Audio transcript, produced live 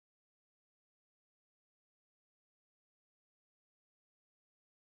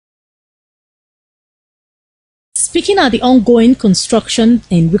Speaking at the ongoing construction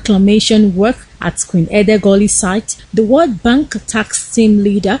and reclamation work at Queen Ede Gully site, the World Bank tax team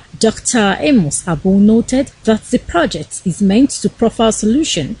leader, Dr. Amos Abus, noted that the project is meant to proffer a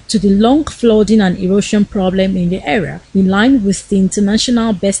solution to the long flooding and erosion problem in the area, in line with the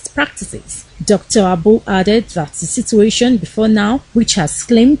international best practices. Dr. Abus added that the situation before now, which has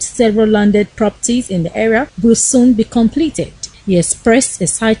claimed several landed properties in the area, will soon be completed. He expressed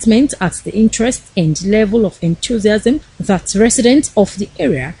excitement at the interest and level of enthusiasm that residents of the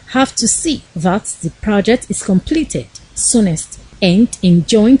area have to see that the project is completed soonest, and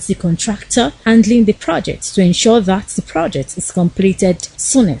enjoined the contractor handling the project to ensure that the project is completed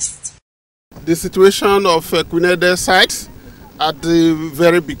soonest. The situation of Queen Ede site at the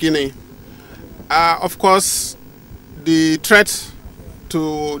very beginning, of course, the threat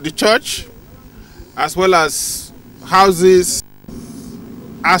to the church as well as houses,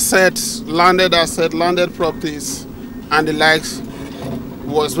 assets, landed properties and the likes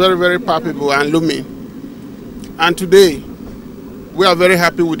was very, very palpable and looming. And today, we are very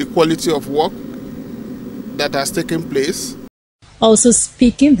happy with the quality of work that has taken place. Also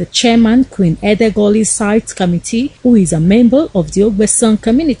speaking, the chairman, Queen Ede Gully Site Committee, who is a member of the Ogbeson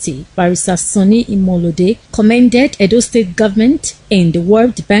community, Barrister Sonny Imolode, commended Edo State government and the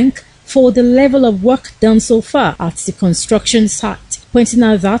World Bank for the level of work done so far at the construction site, pointing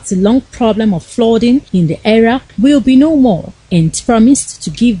out that the long problem of flooding in the area will be no more, and promised to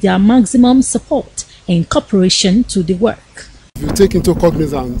give their maximum support and cooperation to the work. If you take into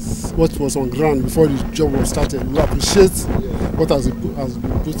cognizance what was on ground before the job was started, we appreciate what has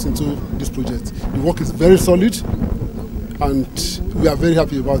been put into this project. The work is very solid and we are very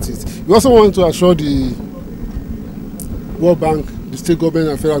happy about it. We also want to assure the World Bank, the state government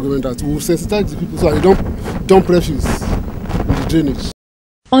and federal government that we will sensitize the people so that they don't dump refuse in the drainage.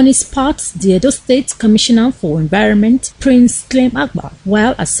 On his part, the Edo State Commissioner for Environment, Prince Clem Agba,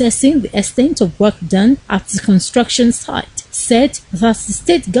 while assessing the extent of work done at the construction site, said that the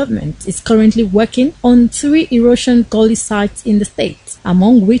state government is currently working on 3 erosion gully sites in the state,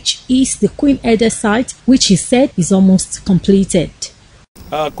 among which is the Queen Ede site, which he said is almost completed.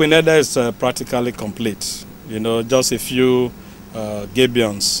 Queen Ede is practically complete. You know, just a few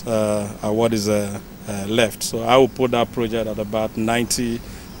gabions are what is left. So I will put that project at about 90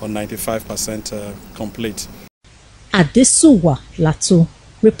 or 95% complete. Adesuwa Lato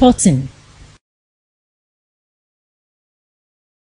reporting.